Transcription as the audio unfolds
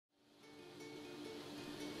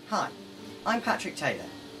Hi, I'm Patrick Taylor,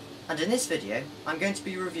 and in this video I'm going to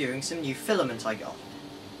be reviewing some new filament I got.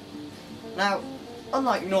 Now,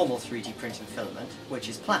 unlike normal 3D printing filament, which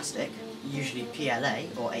is plastic, usually PLA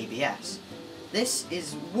or ABS, this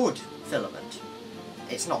is wood filament.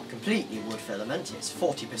 It's not completely wood filament, it's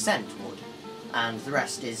 40% wood, and the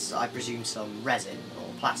rest is, I presume, some resin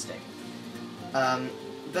or plastic.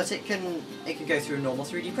 But it can go through a normal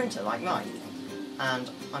 3D printer like mine,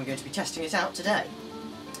 and I'm going to be testing it out today.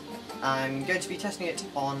 I'm going to be testing it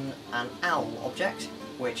on an owl object,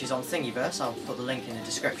 which is on Thingiverse. I'll put the link in the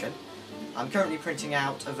description. I'm currently printing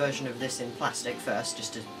out a version of this in plastic first,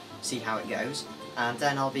 just to see how it goes, and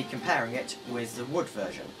then I'll be comparing it with the wood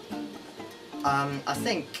version. I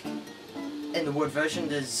think in the wood version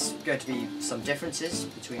there's going to be some differences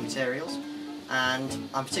between materials, and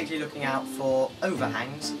I'm particularly looking out for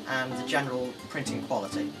overhangs and the general printing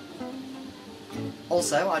quality.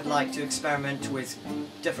 Also, I'd like to experiment with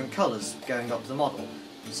different colours going up the model.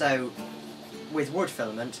 So, with wood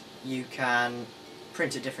filament, you can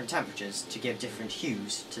print at different temperatures to give different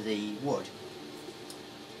hues to the wood.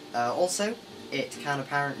 Also, it can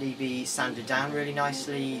apparently be sanded down really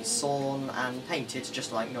nicely, sawn and painted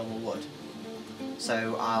just like normal wood.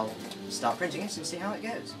 So I'll start printing it and see how it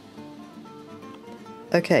goes.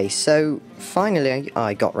 Okay, so finally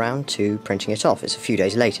I got round to printing it off. It's a few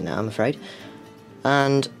days later now, I'm afraid.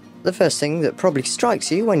 And the first thing that probably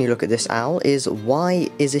strikes you when you look at this owl is,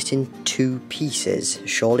 why is it in two pieces?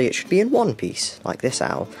 Surely it should be in one piece, like this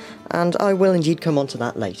owl. And I will indeed come on to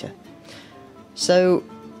that later. So,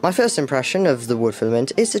 my first impression of the wood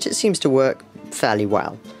filament is that it seems to work fairly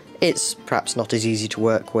well. It's perhaps not as easy to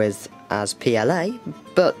work with as PLA,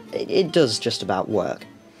 but it does just about work.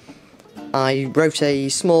 I wrote a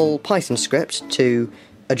small Python script to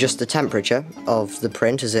adjust the temperature of the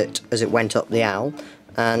print as it went up the owl,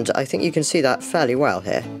 and I think you can see that fairly well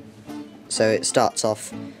here. So it starts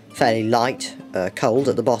off fairly light, cold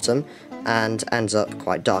at the bottom, and ends up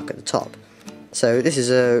quite dark at the top. So this is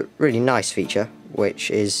a really nice feature, which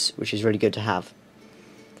is really good to have.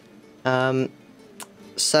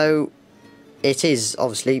 So it is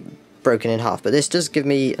obviously broken in half, but this does give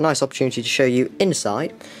me a nice opportunity to show you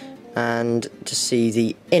inside and to see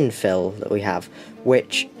the infill that we have,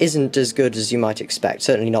 which isn't as good as you might expect,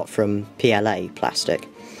 certainly not from PLA plastic.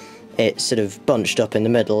 It's sort of bunched up in the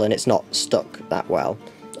middle and it's not stuck that well,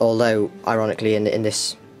 although ironically in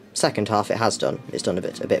this second half it's done a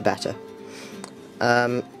bit better.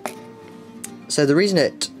 So the reason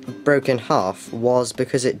it broke in half was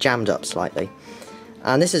because it jammed up slightly,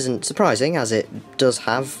 and this isn't surprising as it does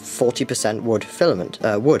have 40%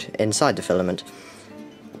 wood inside the filament,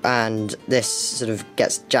 and this sort of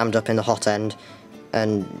gets jammed up in the hot end,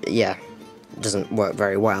 and yeah, doesn't work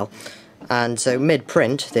very well. And so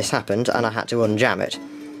mid-print this happened and I had to unjam it,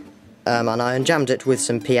 and I unjammed it with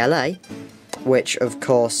some PLA, which of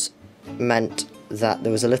course meant that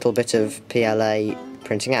there was a little bit of PLA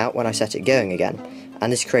printing out when I set it going again,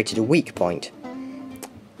 and this created a weak point.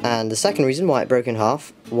 And the second reason why it broke in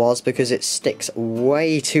half was because it sticks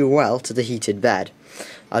way too well to the heated bed.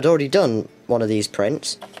 I'd already done one of these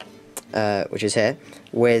prints, which is here,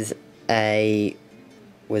 with a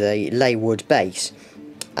laywood base,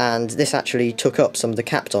 and this actually took up some of the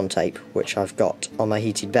Kapton tape which I've got on my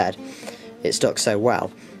heated bed. It stuck so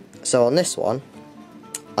well. So on this one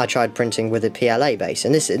I tried printing with a PLA base,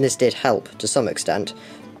 and this did help to some extent,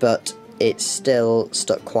 but it still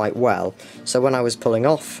stuck quite well. So when I was pulling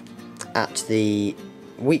off at the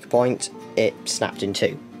weak point, it snapped in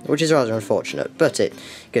two, which is rather unfortunate, but it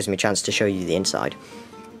gives me a chance to show you the inside.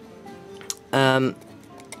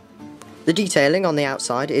 The detailing on the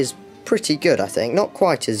outside is pretty good, I think. Not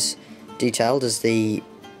quite as detailed as the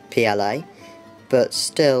PLA, but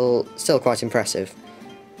still quite impressive.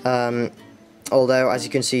 Although, as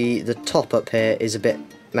you can see, the top up here is a bit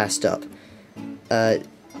messed up.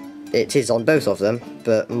 It is on both of them,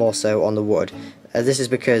 but more so on the wood. This is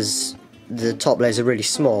because the top layers are really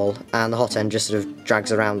small, and the hot end just sort of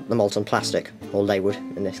drags around the molten plastic, or laywood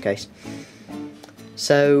in this case.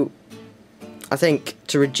 So, I think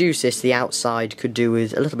to reduce this, the outside could do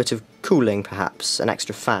with a little bit of cooling, perhaps, an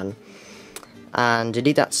extra fan. And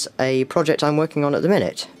indeed that's a project I'm working on at the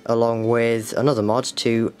minute, along with another mod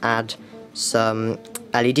to add some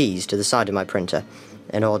LEDs to the side of my printer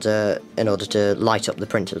in order to light up the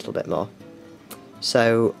print a little bit more.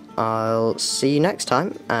 So I'll see you next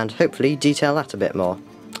time and hopefully detail that a bit more.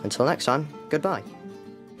 Until next time, goodbye.